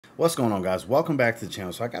What's going on, guys? Welcome back to the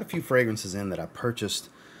channel. So I got a few fragrances in that I purchased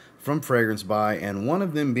from Fragrance Buy, and one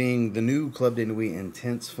of them being the new Club de Nuit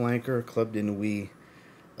Intense Flanker, Club de Nuit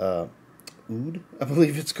Oud, I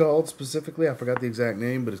believe it's called specifically. I forgot the exact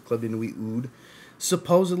name, but it's Club de Nuit Oud.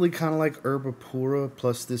 Supposedly kind of like Erba Pura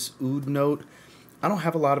plus this Oud note. I don't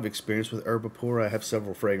have a lot of experience with Erba Pura. I have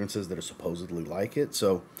several fragrances that are supposedly like it,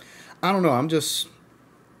 so I don't know. I'm just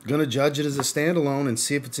gonna judge it as a standalone and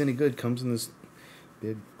see if it's any good. Comes in this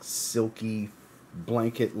big silky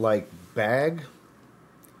blanket-like bag.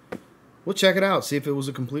 We'll check it out, see if it was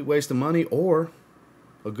a complete waste of money or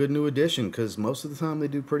a good new addition, because most of the time they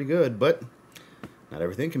do pretty good, but not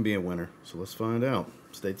everything can be a winner. So let's find out.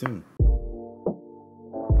 Stay tuned.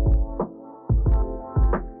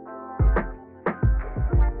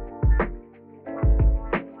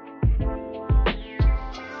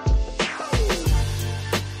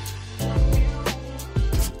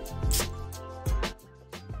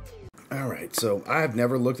 Alright, so I've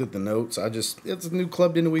never looked at the notes. It's a new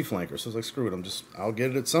Club de Nuit flanker, so I was like, screw it, I'll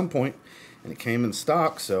get it at some point. And it came in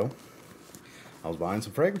stock, so I was buying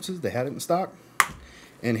some fragrances. They had it in stock,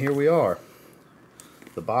 and here we are.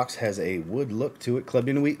 The box has a wood look to it. Club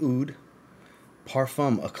de Nuit Oud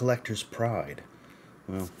Parfum, a collector's pride.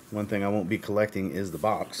 Well, one thing I won't be collecting is the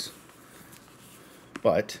box,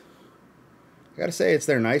 but I gotta say it's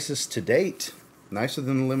their nicest to date. Nicer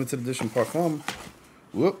than the limited edition Parfum.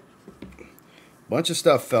 Whoop. Bunch of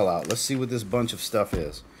stuff fell out. Let's see what this bunch of stuff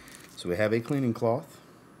is. So we have a cleaning cloth,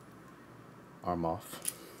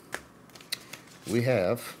 Armaf. We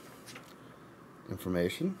have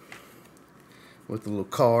information with the little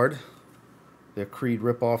card, their Creed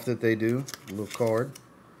ripoff that they do, a little card.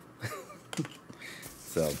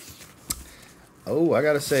 So, oh, I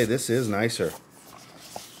gotta say, this is nicer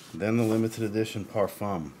than the limited edition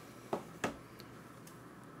Parfum.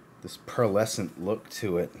 This pearlescent look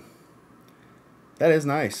to it. That is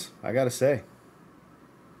nice, I gotta say.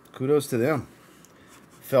 Kudos to them.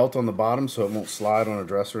 Felt on the bottom so it won't slide on a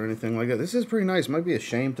dress or anything like that. This is pretty nice. Might be a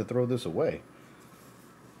shame to throw this away.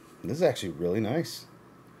 This is actually really nice.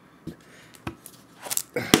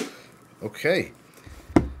 Okay.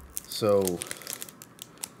 So,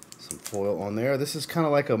 some foil on there. This is kind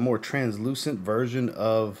of like a more translucent version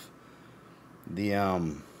of the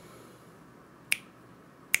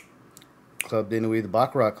Club de Nuit, the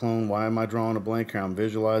Baccarat clone. Why am I drawing a blank here? I'm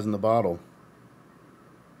visualizing the bottle.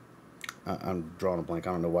 I'm drawing a blank.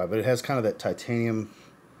 I don't know why, but it has kind of that titanium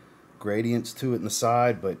gradients to it in the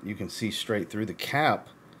side, but you can see straight through the cap.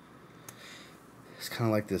 It's kind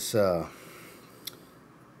of like this, I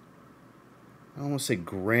don't want to say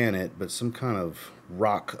granite, but some kind of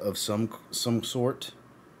rock of some sort.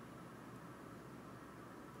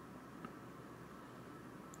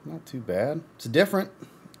 Not too bad. It's different,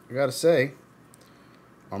 I gotta say.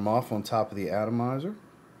 Armaf on top of the atomizer.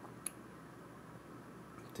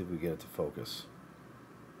 Did we get it to focus?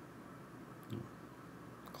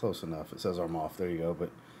 Close enough. It says Armaf. There you go. But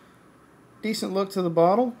decent look to the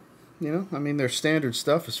bottle. You know, I mean, they're standard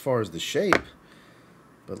stuff as far as the shape.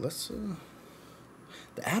 But let's.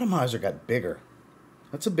 The atomizer got bigger.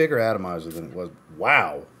 That's a bigger atomizer than it was.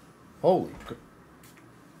 Wow. Holy.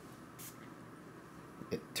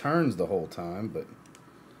 It turns the whole time, but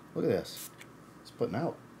look at this. It's putting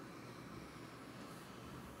out.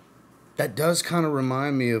 That does kind of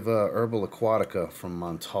remind me of Herbal Aquatica from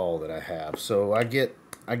Montal that I have. So I get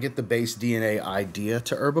the base DNA idea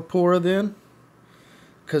to Erba Pura then,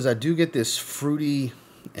 because I do get this fruity,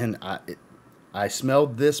 and I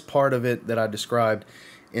smelled this part of it that I described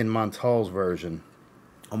in Montal's version,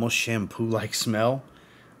 almost shampoo-like smell.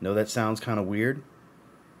 Know that sounds kind of weird.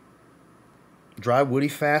 Dry, woody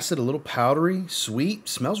facet, a little powdery, sweet.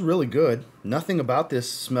 Smells really good. Nothing about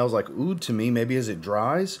this smells like oud to me. Maybe as it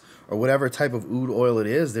dries, or whatever type of oud oil it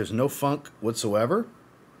is. There's no funk whatsoever.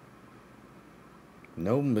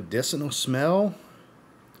 No medicinal smell.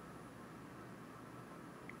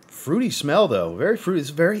 Fruity smell, though. Very fruity. It's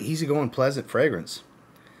a very easygoing, pleasant fragrance.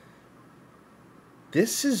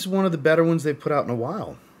 This is one of the better ones they've put out in a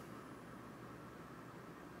while.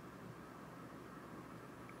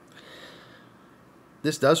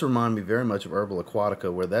 This does remind me very much of Herbal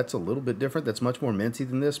Aquatica, where that's a little bit different. That's much more minty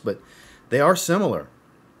than this, but they are similar.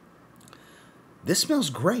 This smells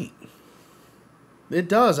great. It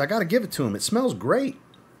does. I got to give it to them. It smells great.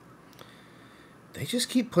 They just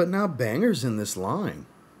keep putting out bangers in this line.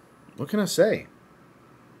 What can I say?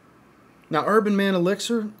 Now, Urban Man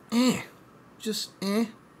Elixir, just That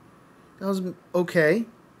was okay.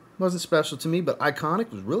 Wasn't special to me, but Iconic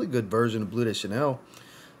was a really good version of Bleu de Chanel.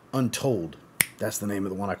 Untold. That's the name of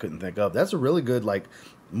the one I couldn't think of. That's a really good, like,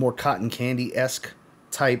 more cotton candy-esque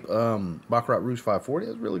type Baccarat Rouge 540.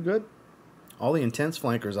 That's really good. All the intense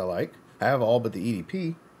flankers I like. I have all but the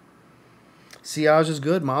EDP. Sillage is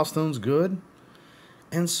good. Milestone's good.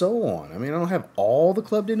 And so on. I mean, I don't have all the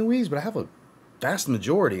Club de Nuits, but I have a vast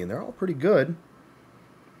majority, and they're all pretty good.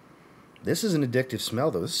 This is an addictive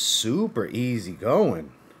smell, though. This is super easy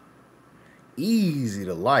going. Easy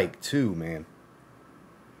to like, too, man.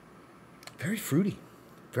 Very fruity.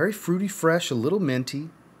 Very fruity, fresh, a little minty.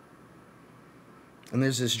 And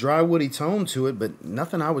there's this dry, woody tone to it, but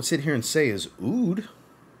nothing I would sit here and say is oud.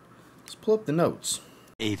 Let's pull up the notes.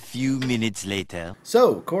 A few minutes later.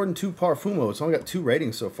 So, according to Parfumo, it's only got 2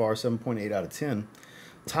 ratings so far, 7.8 out of 10.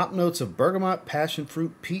 Top notes of bergamot, passion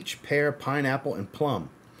fruit, peach, pear, pineapple, and plum.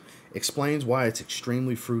 Explains why it's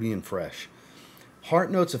extremely fruity and fresh.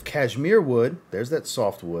 Heart notes of cashmere wood, there's that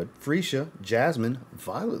soft wood, freesia, jasmine,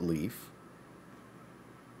 violet leaf.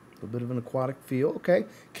 A little bit of an aquatic feel. Okay.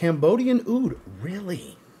 Cambodian oud.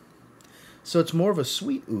 Really? So it's more of a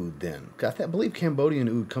sweet oud then. I believe Cambodian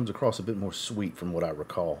oud comes across a bit more sweet from what I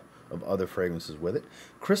recall of other fragrances with it.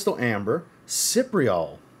 Crystal amber.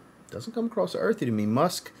 Cypriol. Doesn't come across earthy to me.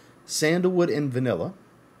 Musk, sandalwood, and vanilla.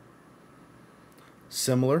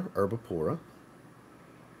 Similar. Erba Pura.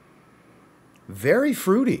 Very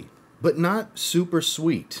fruity, but not super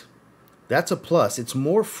sweet. That's a plus. It's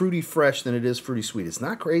more fruity fresh than it is fruity sweet. It's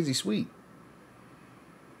not crazy sweet.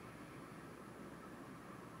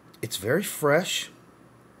 It's very fresh.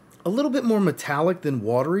 A little bit more metallic than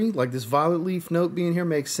watery. Like this violet leaf note being here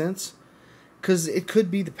makes sense. Because it could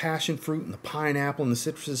be the passion fruit and the pineapple and the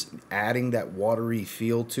citrus adding that watery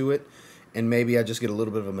feel to it. And maybe I just get a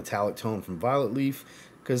little bit of a metallic tone from violet leaf.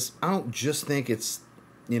 Because I don't just think it's,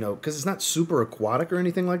 you know, because it's not super aquatic or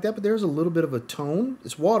anything like that. But there's a little bit of a tone.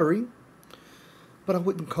 It's watery. But I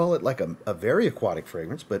wouldn't call it like a very aquatic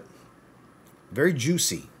fragrance, but very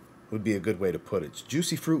juicy would be a good way to put it. It's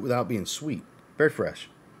juicy fruit without being sweet. Very fresh.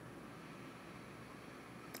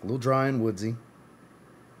 A little dry and woodsy.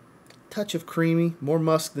 Touch of creamy. More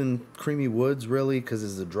musk than creamy woods, really, because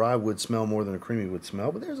it's a dry wood smell more than a creamy wood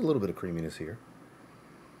smell. But there's a little bit of creaminess here.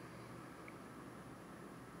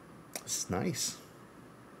 It's nice.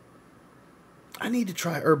 I need to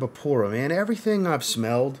try Erba Pura, man. Everything I've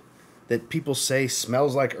smelled that people say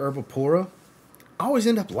smells like Erba Pura, I always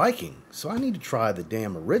end up liking. So I need to try the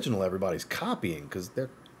damn original everybody's copying, because they're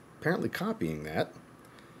apparently copying that.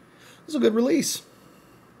 It's a good release.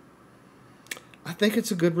 I think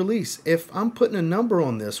it's a good release. If I'm putting a number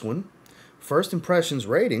on this one, first impressions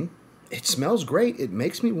rating, it smells great. It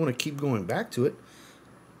makes me want to keep going back to it.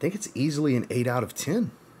 I think it's easily an 8 out of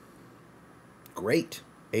 10. Great.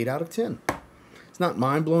 8 out of 10. It's not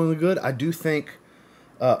mind-blowingly good. I do think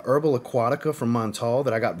Herbal Aquatica from Montal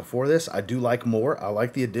that I got before this, I do like more. I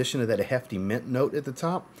like the addition of that hefty mint note at the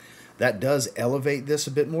top. That does elevate this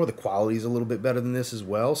a bit more. The quality is a little bit better than this as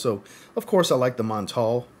well. So, of course, I like the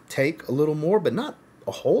Montal take a little more, but not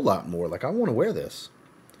a whole lot more. Like, I want to wear this.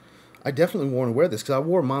 I definitely want to wear this because I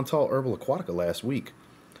wore Montal Herbal Aquatica last week.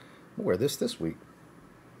 I'll wear this week.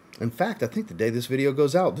 In fact, I think the day this video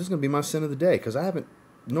goes out, this is going to be my scent of the day because I haven't...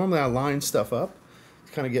 Normally, I line stuff up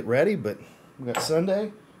to kind of get ready, but... We got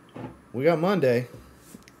Sunday. We got Monday.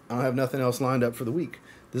 I don't have nothing else lined up for the week.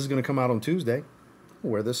 This is going to come out on Tuesday.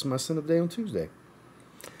 I'll wear this as my scent of the day on Tuesday.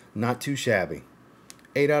 Not too shabby.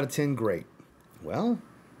 8 out of 10, great. Well,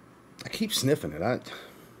 I keep sniffing it.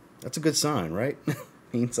 That's a good sign, right?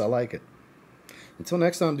 Means I like it. Until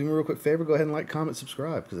next time, do me a real quick favor. Go ahead and like, comment,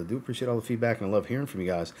 subscribe, because I do appreciate all the feedback and I love hearing from you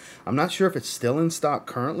guys. I'm not sure if it's still in stock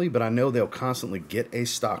currently, but I know they'll constantly get a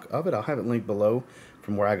stock of it. I'll have it linked below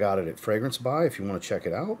from where I got it at Fragrance Buy if you want to check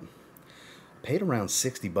it out. Paid around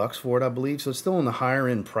 $60 for it, I believe, so it's still in the higher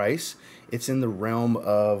end price. It's in the realm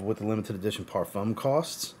of what the limited edition Parfum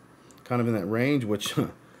costs, kind of in that range, which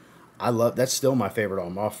I love. That's still my favorite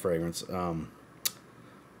Armaf fragrance.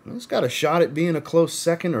 It's got a shot at being a close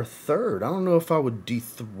second or third. I don't know if I would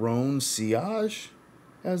dethrone Sillage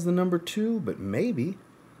as the number 2, but maybe.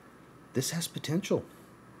 This has potential.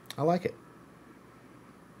 I like it.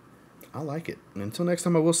 I like it. And until next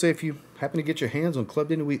time, I will say if you happen to get your hands on Club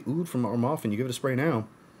de Nuit Oud from Armaf and you give it a spray now,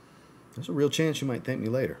 there's a real chance you might thank me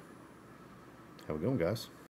later. Have a good one, guys.